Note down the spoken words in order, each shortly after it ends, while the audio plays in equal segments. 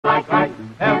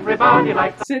everybody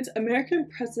likes. Since American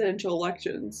presidential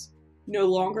elections no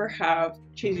longer have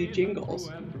cheesy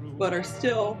jingles, but are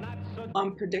still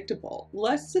unpredictable,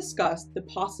 let's discuss the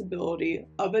possibility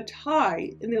of a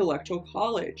tie in the Electoral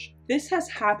College. This has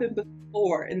happened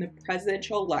before in the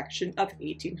presidential election of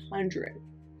 1800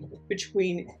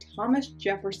 between Thomas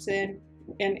Jefferson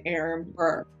and Aaron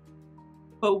Burr.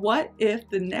 But what if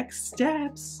the next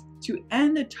steps to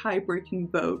end the tie-breaking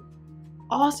vote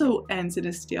also ends in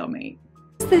a stalemate?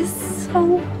 This is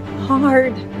so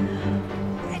hard.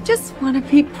 I just want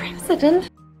to be president.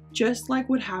 Just like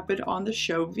what happened on the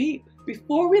show VEEP.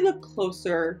 Before we look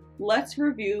closer, let's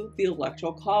review the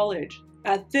Electoral College.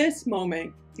 At this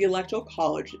moment, the Electoral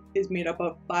College is made up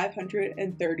of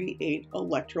 538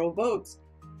 electoral votes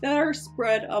that are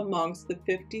spread amongst the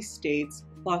 50 states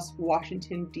plus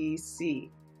Washington, D.C.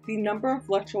 The number of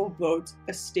electoral votes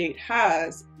a state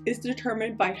has is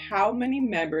determined by how many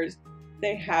members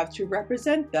they have to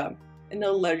represent them in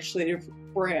the legislative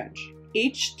branch.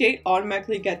 Each state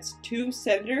automatically gets 2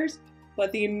 senators,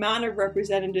 but the amount of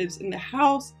representatives in the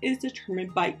House is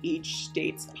determined by each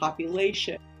state's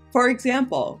population. For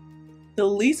example, the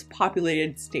least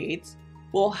populated states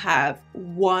will have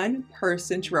 1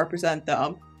 person to represent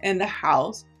them in the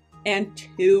House and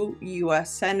 2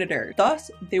 U.S. senators. Thus,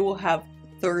 they will have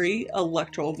 3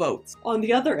 electoral votes. On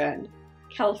the other end,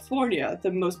 California,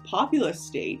 the most populous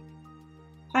state,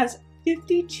 has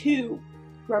 52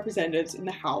 representatives in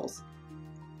the House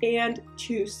and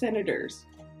 2 senators.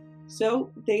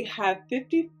 So they have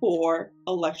 54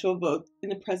 electoral votes in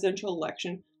the presidential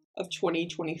election of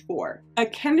 2024. A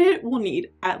candidate will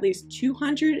need at least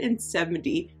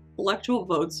 270 electoral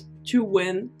votes to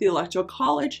win the Electoral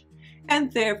College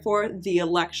and therefore the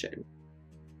election.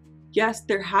 Yes,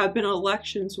 there have been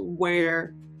elections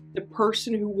where the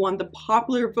person who won the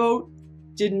popular vote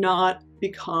did not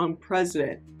become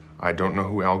president. I don't know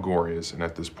who Al Gore is, and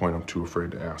at this point I'm too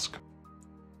afraid to ask.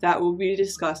 That will be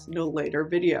discussed in a later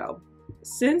video.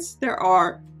 Since there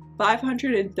are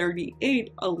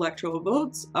 538 electoral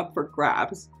votes up for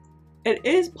grabs, it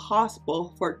is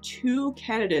possible for 2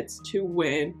 candidates to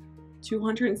win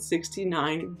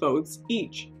 269 votes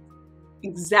each,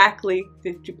 exactly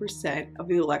 50% of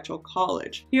the Electoral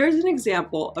College. Here's an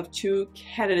example of 2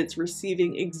 candidates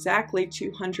receiving exactly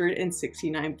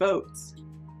 269 votes.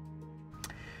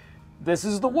 This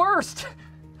is the worst!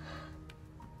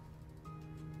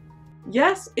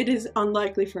 Yes, it is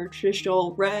unlikely for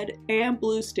traditional red and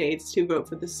blue states to vote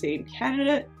for the same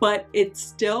candidate, but it's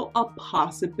still a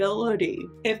possibility.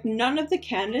 If none of the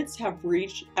candidates have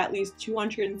reached at least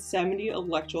 270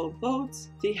 electoral votes,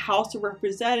 the House of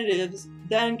Representatives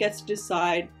then gets to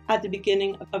decide at the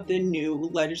beginning of the new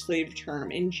legislative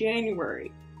term in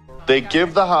January. They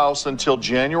give the House until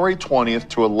January 20th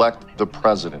to elect the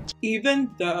president. Even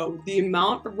though the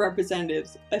amount of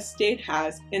representatives a state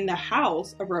has in the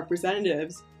House of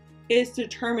Representatives is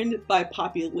determined by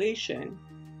population,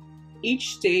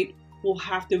 each state will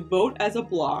have to vote as a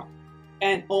block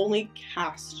and only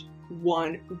cast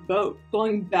 1 vote.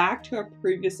 Going back to our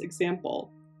previous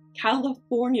example,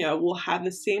 California will have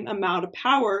the same amount of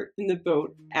power in the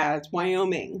vote as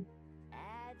Wyoming.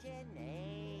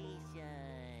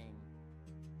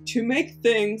 To make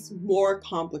things more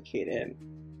complicated,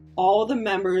 all the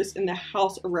members in the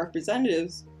House of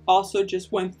Representatives also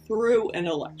just went through an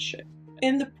election.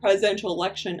 In the presidential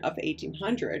election of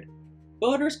 1800,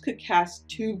 voters could cast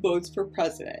 2 votes for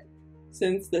president,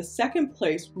 since the second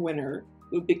place winner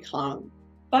would become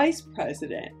vice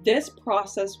president. This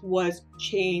process was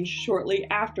changed shortly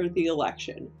after the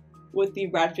election, with the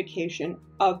ratification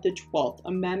of the 12th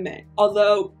Amendment.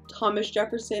 Although Thomas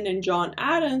Jefferson and John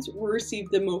Adams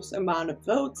received the most amount of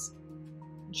votes,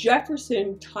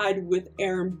 Jefferson tied with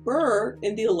Aaron Burr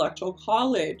in the Electoral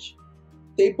College.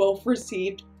 They both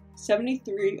received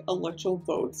 73 electoral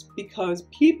votes because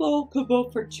people could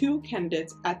vote for 2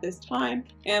 candidates at this time,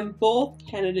 and both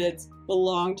candidates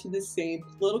belonged to the same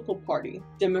political party,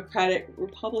 Democratic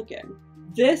Republican.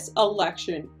 This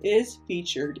election is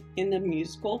featured in the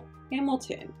musical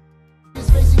Hamilton. He's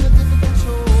facing a difficult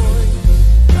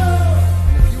choice.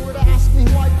 And if you were to ask me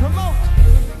who I'd promote,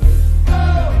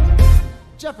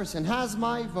 Jefferson has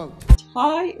my vote.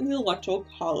 Tie in the Electoral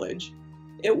College.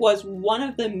 It was one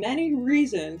of the many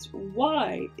reasons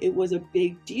why it was a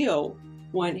big deal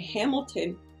when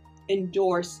Hamilton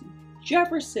endorsed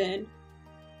Jefferson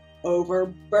over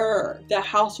Burr. The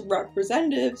House of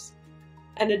Representatives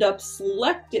ended up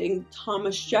selecting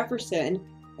Thomas Jefferson,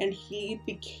 and he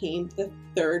became the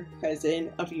 3rd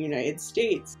president of the United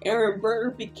States. Aaron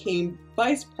Burr became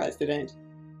vice president,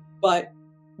 but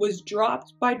was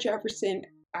dropped by Jefferson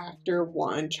after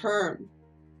 1 term.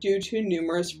 due to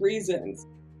numerous reasons.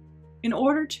 In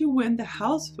order to win the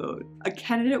House vote, a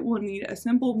candidate will need a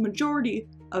simple majority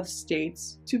of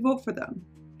states to vote for them.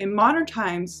 In modern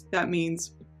times, that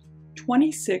means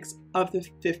 26 of the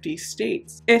 50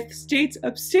 states. If states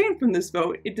abstain from this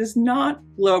vote, it does not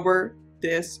lower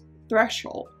this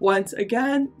threshold. Once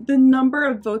again, the number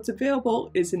of votes available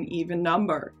is an even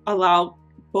number. Allow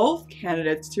both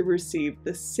candidates to receive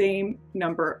the same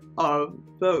number of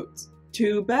votes.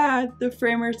 Too bad the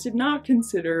framers did not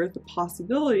consider the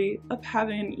possibility of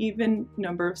having an even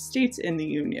number of states in the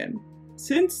Union.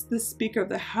 Since the Speaker of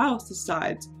the House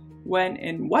decides when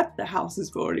and what the House is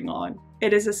voting on,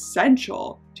 it is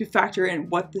essential to factor in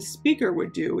what the Speaker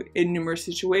would do in numerous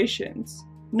situations.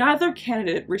 Neither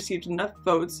candidate received enough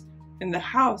votes in the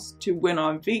House to win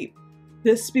on VEEP.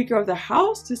 The Speaker of the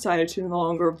House decided to no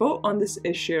longer vote on this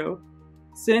issue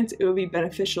since it would be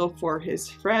beneficial for his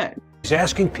friend. He's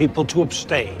asking people to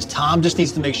abstain. Tom just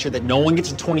needs to make sure that no one gets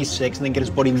to 26 and then get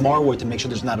his buddy Marwood to make sure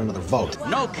there's not another vote.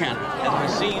 No candidate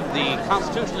has received the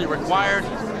constitutionally required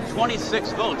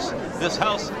 26 votes. This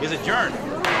House is adjourned.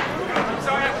 I'm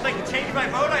sorry, I would like to change my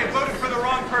vote. I voted for the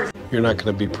wrong person. You're not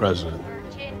going to be president.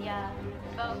 Virginia,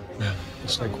 vote. Yeah,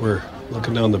 it's like we're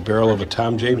looking down the barrel of a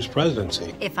Tom James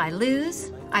presidency. If I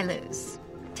lose, I lose.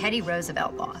 Teddy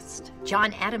Roosevelt lost.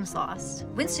 John Adams lost.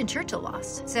 Winston Churchill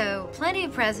lost. So plenty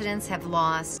of presidents have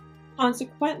lost.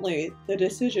 Consequently, the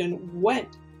decision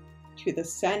went to the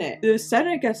Senate. The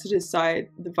Senate gets to decide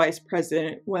the vice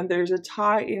president when there's a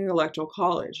tie in the Electoral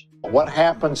College. What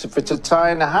happens if it's a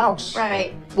tie in the House?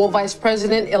 Right. Well, vice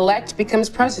president-elect becomes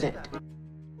president.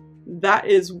 That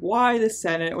is why the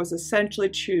Senate was essentially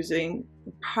choosing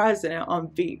the president on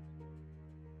VEEP.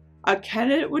 A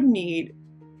candidate would need,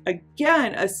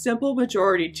 again, a simple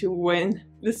majority to win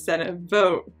the Senate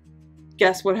vote.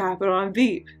 Guess what happened on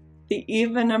VEEP? The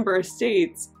even number of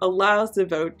states allows the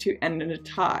vote to end in a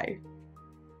tie.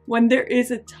 When there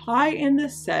is a tie in the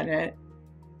Senate,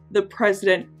 the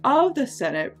president of the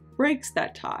Senate breaks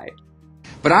that tie.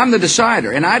 But I'm the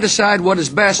decider, and I decide what is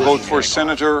best. Vote for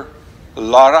Senator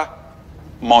Lara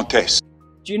Montes.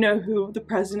 Do you know who the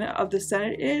president of the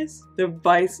Senate is? The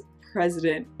vice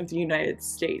president of the United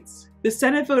States. The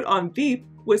Senate vote on VEEP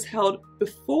was held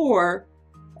before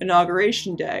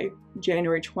Inauguration Day,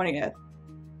 January 20th.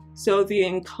 So the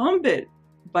incumbent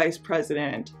vice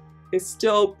president is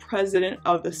still president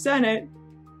of the Senate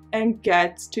and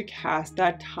gets to cast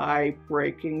that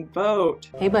tie-breaking vote.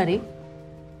 Hey, buddy.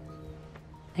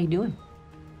 How you doing?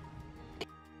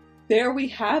 There we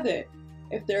have it.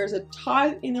 If there's a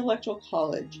tie in the Electoral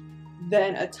College,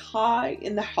 then a tie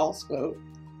in the House vote,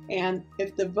 and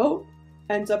if the vote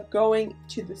ends up going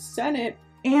to the Senate,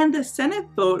 and the Senate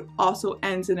vote also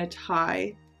ends in a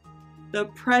tie, the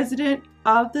president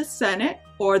of the Senate,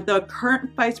 or the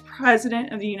current vice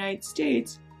president of the United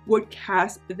States, would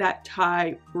cast that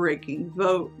tie-breaking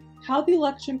vote. How the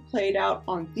election played out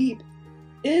on VEEP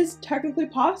is technically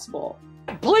possible.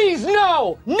 Please,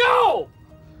 no! No!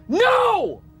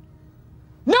 No!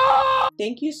 No!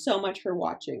 Thank you so much for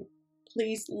watching.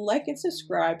 Please like and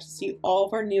subscribe to see all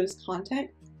of our newest content,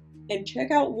 and check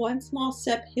out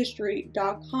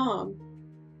onesmallstephistory.com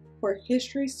for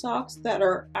history socks that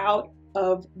are out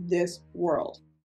of this world.